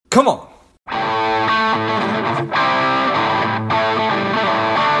Come on.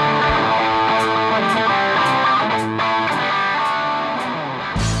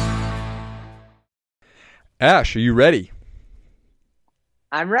 Ash, are you ready?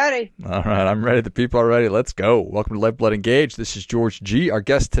 I'm ready. All right, I'm ready. The people are ready. Let's go. Welcome to Lifeblood Engage. This is George G. Our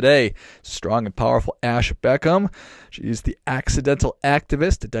guest today, strong and powerful Ash Beckham. She is the accidental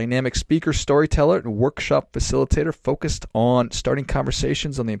activist, a dynamic speaker, storyteller, and workshop facilitator focused on starting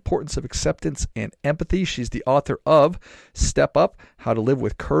conversations on the importance of acceptance and empathy. She's the author of Step Up, How to Live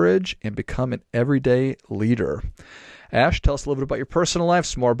with Courage and Become an Everyday Leader. Ash, tell us a little bit about your personal life,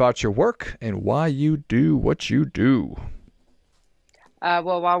 some more about your work, and why you do what you do.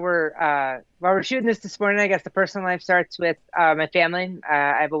 Well, while we're shooting this morning, I guess the personal life starts with my family.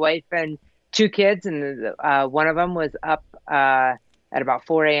 I have a wife and two kids, and one of them was up at about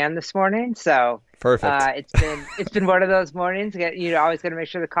 4 a.m. this morning. So Perfect. It's been one of those mornings. Always got to make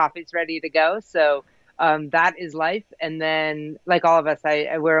sure the coffee's ready to go. So that is life. And then, like all of us,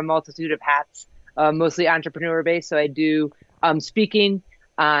 I wear a multitude of hats, mostly entrepreneur based. So I do speaking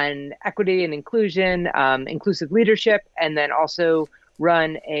on equity and inclusion, inclusive leadership, and then also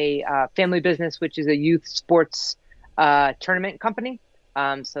run a family business, which is a youth sports tournament company.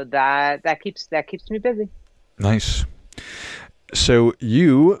 So that keeps me busy. Nice. So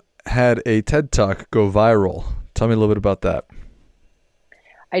you had a TED Talk go viral. Tell me a little bit about that.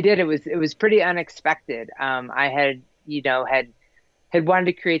 I did. It was pretty unexpected. I had wanted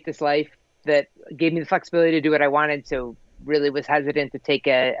to create this life that gave me the flexibility to do what I wanted. So really was hesitant to take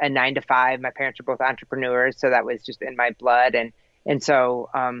a 9 to 5. My parents are both entrepreneurs, so that was just in my blood. And so,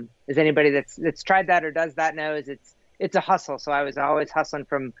 as anybody that's tried that or does that knows, it's a hustle. So I was always hustling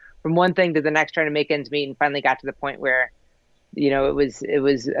from one thing to the next, trying to make ends meet, and finally got to the point where, it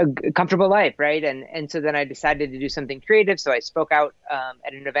was a comfortable life, right? And so then I decided to do something creative. So I spoke out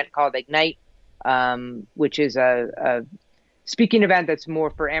at an event called Ignite, which is a speaking event that's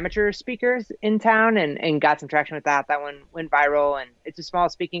more for amateur speakers in town, and got some traction with that. That one went viral, and it's a small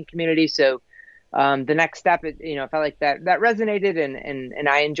speaking community. So the next step, felt like that resonated, and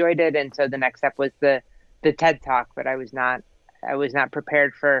I enjoyed it. And so the next step was the TED Talk, but I was not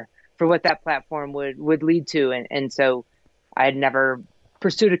prepared for what that platform would lead to. And so I had never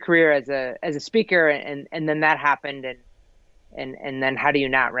pursued a career as a speaker, and then that happened. And then how do you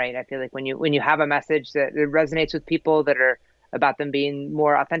not, right? I feel like when you have a message that resonates with people, that are about them being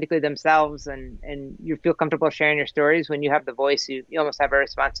more authentically themselves, and you feel comfortable sharing your stories, when you have the voice, you almost have a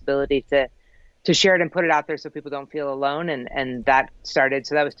responsibility to share it and put it out there so people don't feel alone. And that started.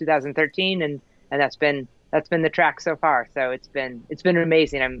 So that was 2013, and that's been the track so far. So it's been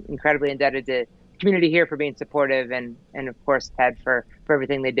amazing. I'm incredibly indebted to the community here for being supportive, and of course TED for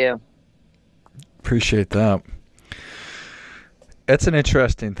everything they do. Appreciate that. It's an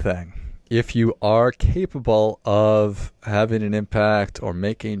interesting thing. If you are capable of having an impact or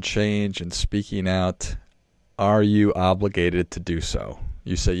making change and speaking out, are you obligated to do so?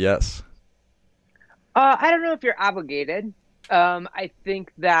 You say yes. I don't know if you're obligated. I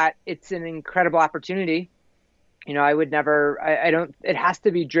think that it's an incredible opportunity. I would never, I don't, it has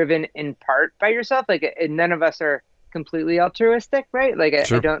to be driven in part by yourself. Like, none of us are completely altruistic, right? Like,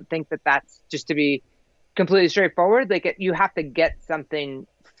 Sure. I don't think that that's just to be completely straightforward. Like, you have to get something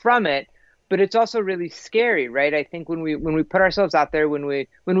from it, but it's also really scary, right? I think when we put ourselves out there, when we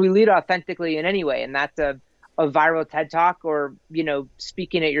lead authentically in any way, and that's a viral TED Talk, or,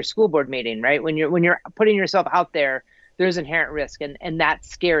 speaking at your school board meeting, right? When you're putting yourself out there, there's inherent risk, and that's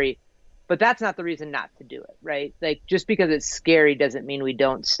scary, but that's not the reason not to do it, right? Like, just because it's scary doesn't mean we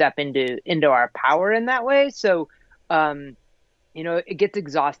don't step into our power in that way. So, it gets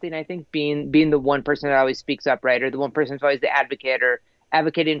exhausting, I think, being the one person that always speaks up, right? Or the one person who's always the advocate, or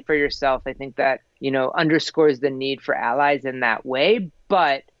advocating for yourself. I think that, underscores the need for allies in that way.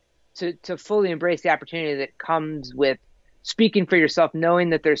 But to fully embrace the opportunity that comes with speaking for yourself, knowing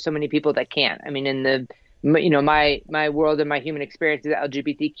that there's so many people that can't. I mean, in the, my world and my human experience is the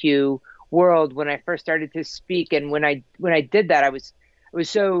LGBTQ world. When I first started to speak, and when I did that, I was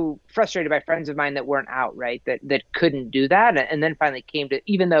so frustrated by friends of mine that weren't out, right? That couldn't do that. And then finally came to,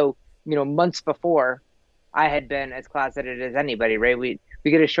 even though, months before I had been as closeted as anybody, right? We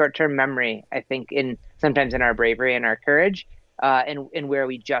get a short-term memory, I think, sometimes in our bravery and our courage, and where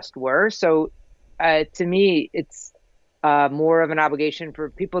we just were. So to me, it's more of an obligation for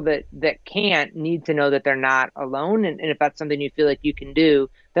people that can't, need to know that they're not alone. And if that's something you feel like you can do,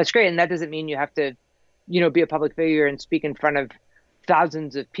 that's great. And that doesn't mean you have to, be a public figure and speak in front of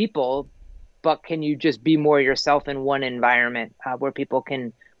thousands of people, but can you just be more yourself in one environment where people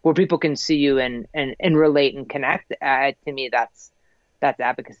can see you and relate and connect? To me, that's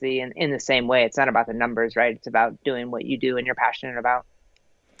advocacy in the same way. It's not about the numbers, right? It's about doing what you do and you're passionate about.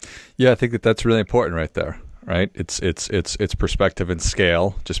 Yeah, I think that that's really important right there. Right, it's perspective and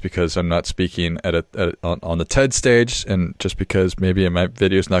scale. Just because I'm not speaking on the TED stage, and just because maybe my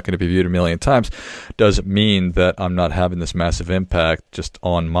video is not going to be viewed a million times, doesn't mean that I'm not having this massive impact just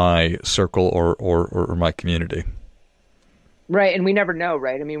on my circle or my community. Right, and we never know,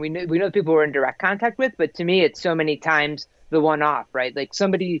 right? I mean, we know the people we're in direct contact with, but to me, it's so many times the one-off, right? Like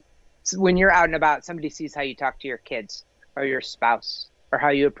somebody, when you're out and about, somebody sees how you talk to your kids or your spouse, or how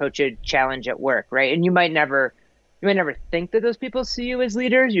you approach a challenge at work, right? And you might never think that those people see you as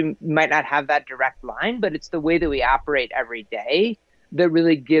leaders. You might not have that direct line, but it's the way that we operate every day that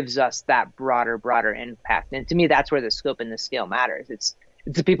really gives us that broader impact. And to me, that's where the scope and the scale matters. It's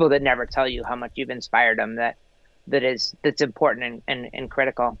the people that never tell you how much you've inspired them that's important and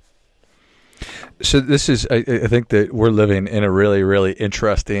critical. So this is, I think that we're living in a really, really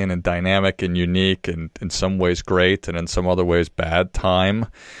interesting and dynamic and unique and in some ways great and in some other ways bad time.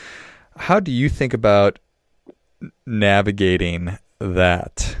 How do you think about navigating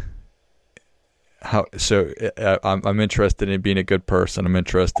that? I'm interested in being a good person. I'm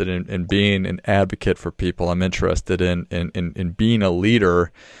interested in being an advocate for people. I'm interested in being a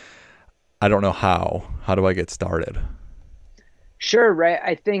leader. I don't know how. How do I get started? Sure, right.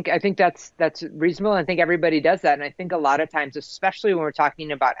 I think that's reasonable. I think everybody does that. And I think a lot of times, especially when we're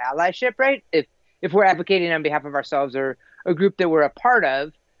talking about allyship, right? If we're advocating on behalf of ourselves or a group that we're a part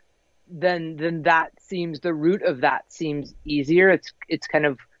of, then that seems, the root of that seems easier. It's kind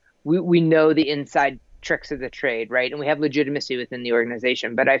of, we know the inside tricks of the trade, right? And we have legitimacy within the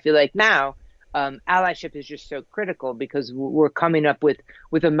organization. But I feel like now allyship is just so critical because we're coming up with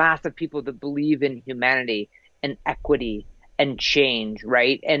a mass of people that believe in humanity and equity and change,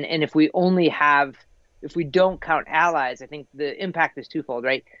 right? And if we don't count allies, I think the impact is twofold,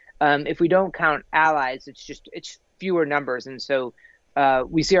 right? If we don't count allies, it's fewer numbers, and so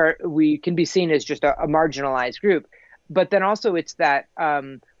we can be seen as just a marginalized group. But then also it's that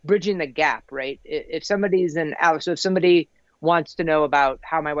bridging the gap, right? If somebody's an ally, so if somebody wants to know about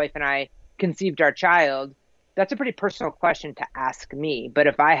how my wife and I conceived our child, that's a pretty personal question to ask me. But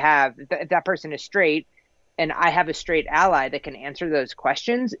if that person is straight, and I have a straight ally that can answer those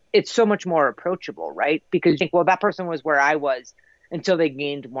questions, it's so much more approachable, right? Because you think, well, that person was where I was until they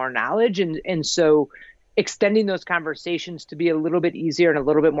gained more knowledge. And so extending those conversations to be a little bit easier and a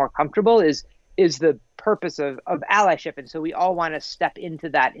little bit more comfortable is the purpose of allyship. And so we all want to step into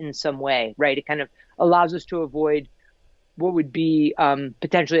that in some way, right? It kind of allows us to avoid what would be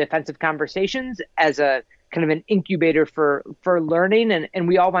potentially offensive conversations as a kind of an incubator for learning. And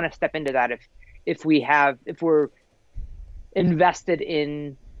we all want to step into that if we're invested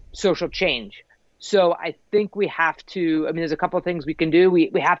in social change. So I think we have to, there's a couple of things we can do.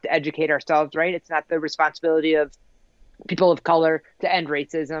 We have to educate ourselves, right? It's not the responsibility of people of color to end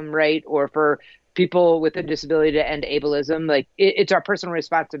racism, right? Or for people with a disability to end ableism. Like it's our personal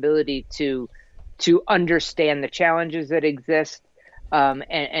responsibility to understand the challenges that exist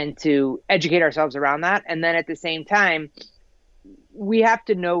and to educate ourselves around that. And then at the same time, we have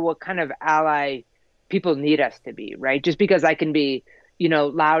to know what kind of ally people need us to be, right? Just because I can be,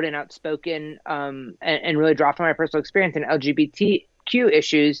 loud and outspoken and really draw from my personal experience in LGBTQ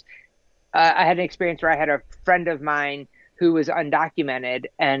issues. I had an experience where I had a friend of mine who was undocumented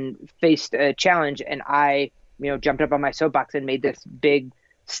and faced a challenge, and I, jumped up on my soapbox and made this big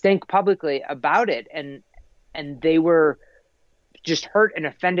stink publicly about it, and they were just hurt and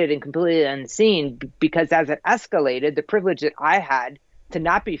offended and completely unseen because as it escalated, the privilege that I had to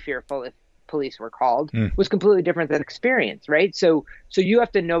not be fearful if police were called was completely different than experience, right? So you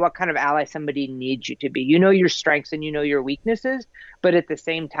have to know what kind of ally somebody needs you to be. You know your strengths and you know your weaknesses, but at the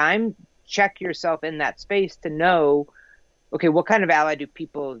same time, check yourself in that space to know, okay, what kind of ally do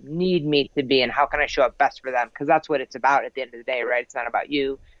people need me to be and how can I show up best for them? Because that's what it's about at the end of the day, right? It's not about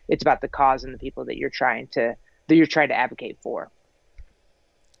you. It's about the cause and the people that you're trying to advocate for.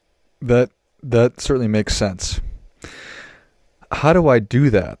 That certainly makes sense. How do I do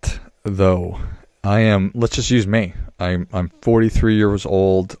that, though? Let's just use me. I'm 43 years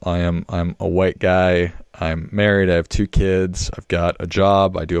old. I'm a white guy. I'm married. I have 2 kids. I've got a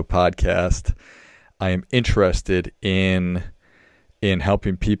job. I do a podcast. I am interested in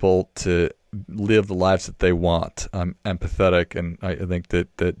helping people to live the lives that they want. I'm empathetic, and I think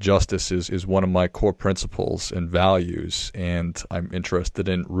that justice is one of my core principles and values, and I'm interested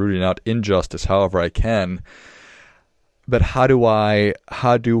in rooting out injustice however I can. But how do I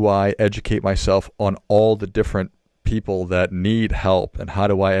educate myself on all the different people that need help, and how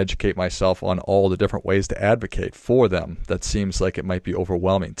do I educate myself on all the different ways to advocate for them? That seems like it might be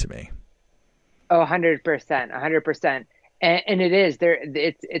overwhelming to me. Oh, 100%, 100%. And it is there.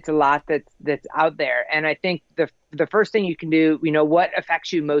 It's a lot that's out there. And I think the first thing you can do, what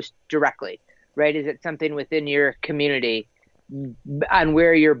affects you most directly, right? Is it something within your community, on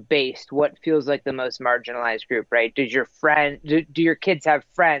where you're based? What feels like the most marginalized group, right? Do your kids have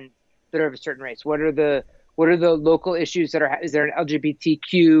friends that are of a certain race? What are the local issues is there an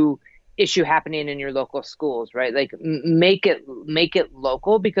LGBTQ issue happening in your local schools, right? Like make it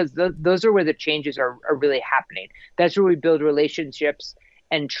local, because those are where the changes are really happening. That's where we build relationships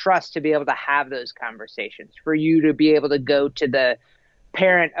and trust to be able to have those conversations, for you to be able to go to the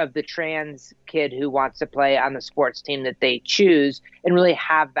parent of the trans kid who wants to play on the sports team that they choose and really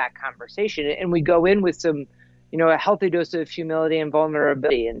have that conversation. And we go in with some, a healthy dose of humility and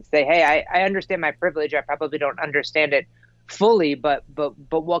vulnerability, and say, hey, I understand my privilege. I probably don't understand it fully, but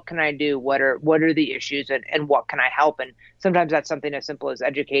what can I do? What are the issues, and what can I help? And sometimes that's something as simple as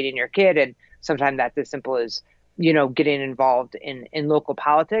educating your kid, and sometimes that's as simple as, getting involved in local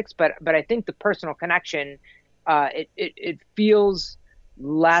politics. But I think the personal connection, it feels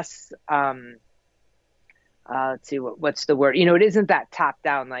less, let's see, what's the word? It isn't that top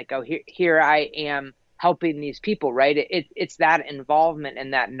down, like, oh, here I am helping these people, right? It's that involvement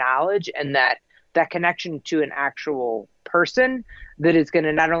and that knowledge and that connection to an actual person that is going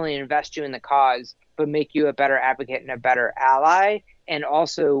to not only invest you in the cause, but make you a better advocate and a better ally. And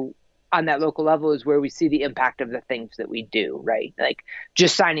also on that local level is where we see the impact of the things that we do, right? Like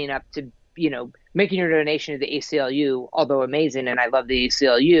just signing up to, making your donation to the ACLU, although amazing, and I love the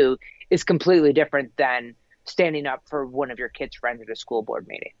ACLU, is completely different than standing up for one of your kids' friends at a school board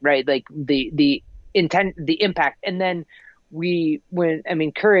meeting, right? Like the intent, the impact. And then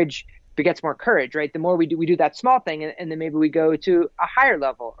courage begets more courage, right? The more we do that small thing, and then maybe we go to a higher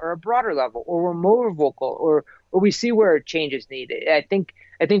level or a broader level, or we're more vocal, or we see where change is needed. I think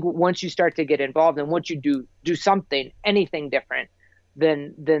once you start to get involved, and once you do something, anything different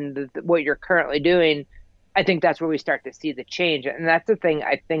than what you're currently doing, I think that's where we start to see the change. And that's the thing.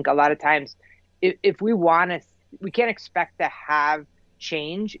 I think a lot of times, if we can't expect to have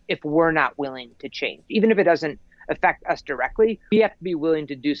change if we're not willing to change, even if it doesn't affect us directly. We have to be willing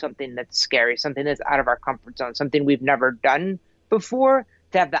to do something that's scary, something that's out of our comfort zone, something we've never done before,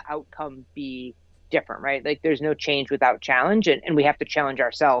 to have the outcome be different, right? Like there's no change without challenge, and we have to challenge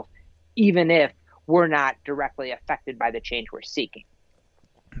ourselves, even if we're not directly affected by the change we're seeking.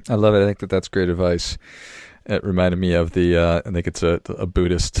 I love it. I think that's great advice. It reminded me of I think it's a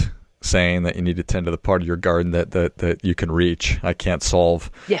Buddhist saying that you need to tend to the part of your garden that you can reach. I cannot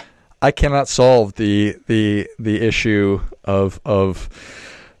solve the issue of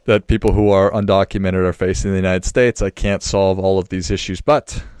that people who are undocumented are facing in the United States. I can't solve all of these issues,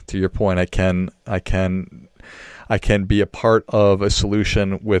 but to your point, I can be a part of a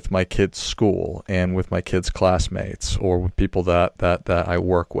solution with my kids' school and with my kids' classmates, or with people that I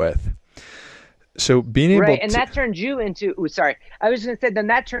work with. So being able and that turns you into, I was going to say, then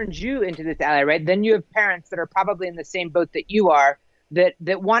that turns you into this ally, right? Then you have parents that are probably in the same boat that you are, that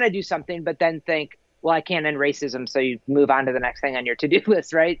want to do something, but then think, well, I can't end racism. So you move on to the next thing on your to-do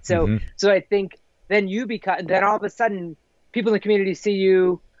list, right? So, So I think then then all of a sudden people in the community see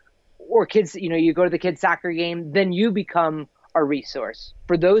you, or kids, you go to the kids' soccer game, then you become a resource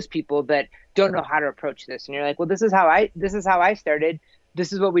for those people that don't know how to approach this. And you're like, well, this is how I started.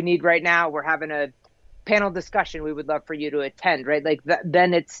 This is what we need right now. We're having a panel discussion. We would love for you to attend, right? Like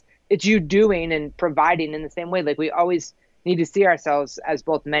then it's you doing and providing in the same way. Like we always need to see ourselves as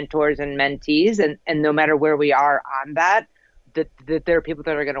both mentors and mentees, and no matter where we are on that there are people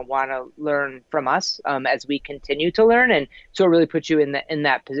that are going to want to learn from us as we continue to learn. And so it really puts you in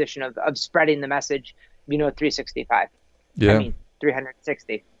that position of spreading the message, 365. Yeah. I mean,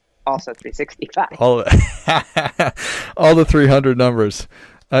 360. Also 365. All the 300 numbers.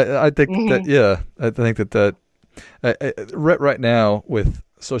 I think that, yeah, I think that right now with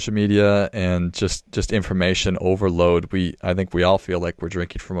social media and just information overload, I think we all feel like we're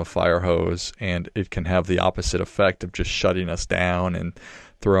drinking from a fire hose, and it can have the opposite effect of just shutting us down and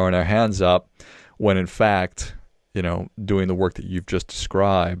throwing our hands up, when in fact, doing the work that you've just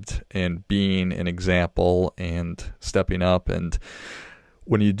described and being an example and stepping up, and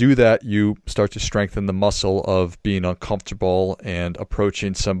when you do that, you start to strengthen the muscle of being uncomfortable and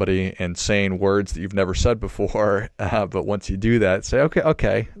approaching somebody and saying words that you've never said before. But once you do that, say,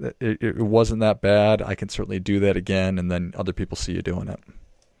 okay, it wasn't that bad. I can certainly do that again. And then other people see you doing it.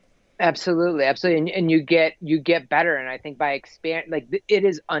 Absolutely. Absolutely. And you get better. And I think by it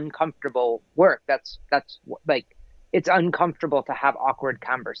is uncomfortable work. That's like it's uncomfortable to have awkward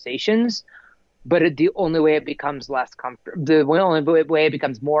conversations, but the only way it becomes less comfortable, the only way it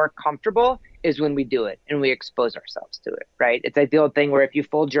becomes more comfortable is when we do it and we expose ourselves to it, right? It's like the old thing where if you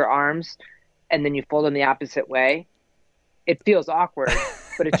fold your arms and then you fold them the opposite way, it feels awkward,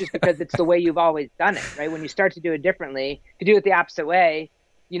 but it's just because it's the way you've always done it, right? When you start to do it differently, if you do it the opposite way,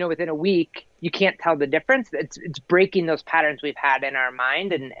 within a week, you can't tell the difference. It's breaking those patterns we've had in our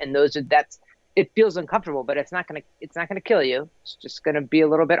mind, and it feels uncomfortable, but it's not gonna kill you. It's just gonna be a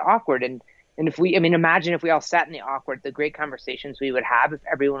little bit awkward. And imagine if we all sat in the great conversations we would have if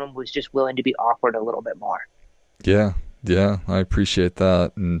everyone was just willing to be awkward a little bit more. Yeah, I appreciate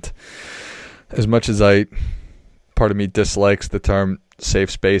that. And as much as part of me dislikes the term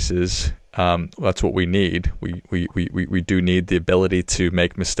safe spaces, that's what we need. We do need the ability to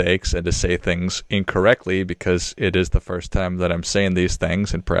make mistakes and to say things incorrectly, because it is the first time that I'm saying these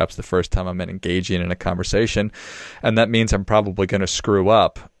things, and perhaps the first time I'm engaging in a conversation, and that means I'm probably going to screw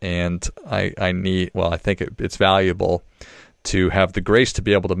up. And I think it's valuable to have the grace to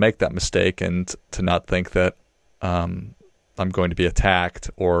be able to make that mistake and to not think that I'm going to be attacked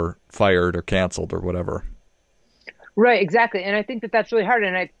or fired or canceled or whatever. Right, exactly. And I think that that's really hard.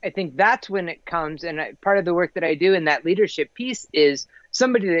 And I think that's when it comes, and part of the work that I do in that leadership piece is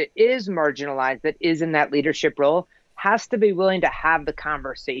somebody that is marginalized, that is in that leadership role, has to be willing to have the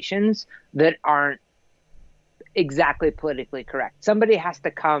conversations that aren't exactly politically correct. Somebody has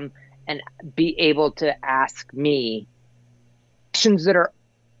to come and be able to ask me questions that are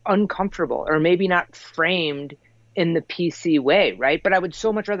uncomfortable or maybe not framed in the PC way, right? But I would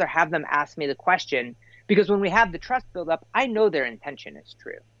so much rather have them ask me the question, because when we have the trust build up, I know their intention is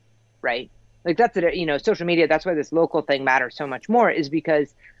true, right? Like that's it, social media, that's why this local thing matters so much more, is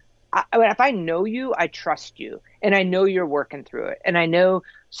because if I know you, I trust you, and I know you're working through it, and I know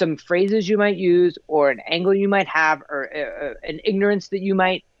some phrases you might use or an angle you might have or an ignorance that you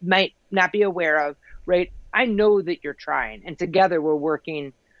might not be aware of, right? I know that you're trying, and together we're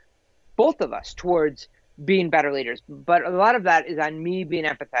working, both of us, towards being better leaders. But a lot of that is on me being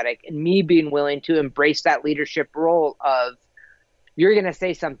empathetic and me being willing to embrace that leadership role of, you're going to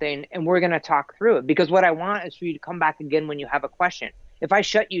say something and we're going to talk through it. Because what I want is for you to come back again when you have a question. If I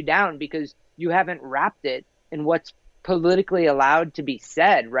shut you down because you haven't wrapped it in what's politically allowed to be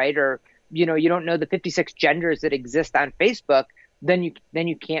said, right? Or, you don't know the 56 genders that exist on Facebook, then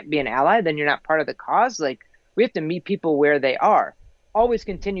you can't be an ally. Then you're not part of the cause. Like, we have to meet people where they are. Always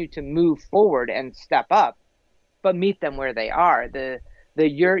continue to move forward and step up, but meet them where they are.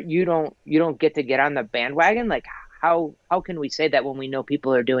 You don't get on the bandwagon. Like, how can we say that when we know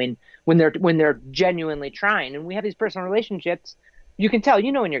people are doing, when they're genuinely trying? And we have these personal relationships. You can tell,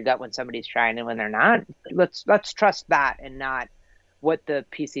 in your gut when somebody's trying and when they're not. Let's trust that and not what the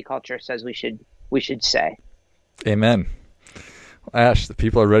PC culture says we should say. Amen. Ash, the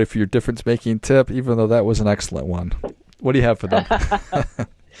people are ready for your difference making tip, even though that was an excellent one. What do you have for them?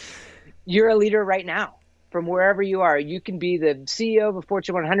 You're a leader right now from wherever you are. You can be the CEO of a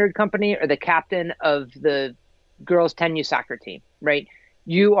Fortune 100 company or the captain of the girls 10U soccer team, right?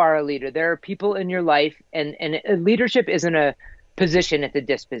 You are a leader. There are people in your life, and leadership isn't a position, it's a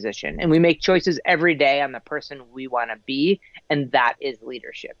disposition. And we make choices every day on the person we want to be, and that is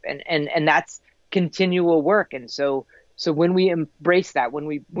leadership. And that's continual work. And so when we embrace that, when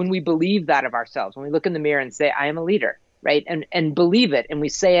we believe that of ourselves, when we look in the mirror and say, I am a leader, right? And believe it, and we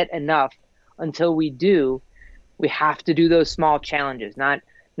say it enough until we do, we have to do those small challenges, not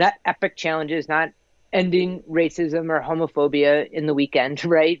epic challenges, not ending racism or homophobia in the weekend,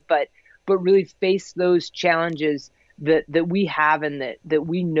 right? But really face those challenges that we have and that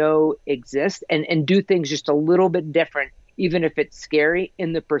we know exist, and do things just a little bit different, even if it's scary,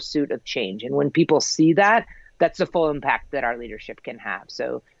 in the pursuit of change. And when people see that, that's the full impact that our leadership can have.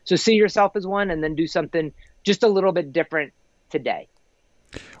 So see yourself as one, and then do something just a little bit different today.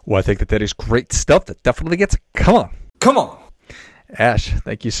 Well, I think that is great stuff. That definitely gets Come on. Ash,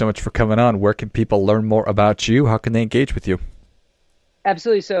 thank you so much for coming on. Where can people learn more about you? How can they engage with you?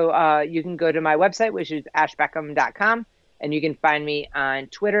 Absolutely. So you can go to my website, which is ashbeckham.com, and you can find me on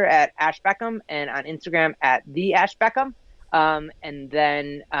Twitter at ashbeckham and on Instagram at @theashbeckham. And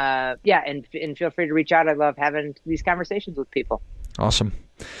then, and feel free to reach out. I love having these conversations with people. Awesome.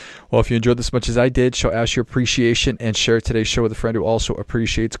 Well, if you enjoyed this as much as I did, show Ash your appreciation and share today's show with a friend who also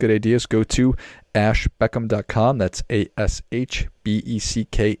appreciates good ideas. Go to ashbeckham.com. That's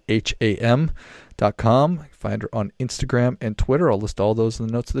ASHBECKHAM.com. Find her on Instagram and Twitter. I'll list all those in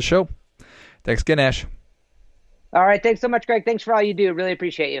the notes of the show. Thanks again, Ash. All right. Thanks so much, Greg. Thanks for all you do. Really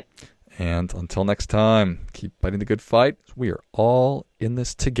appreciate you. And until next time, keep fighting the good fight. We are all in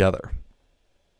this together.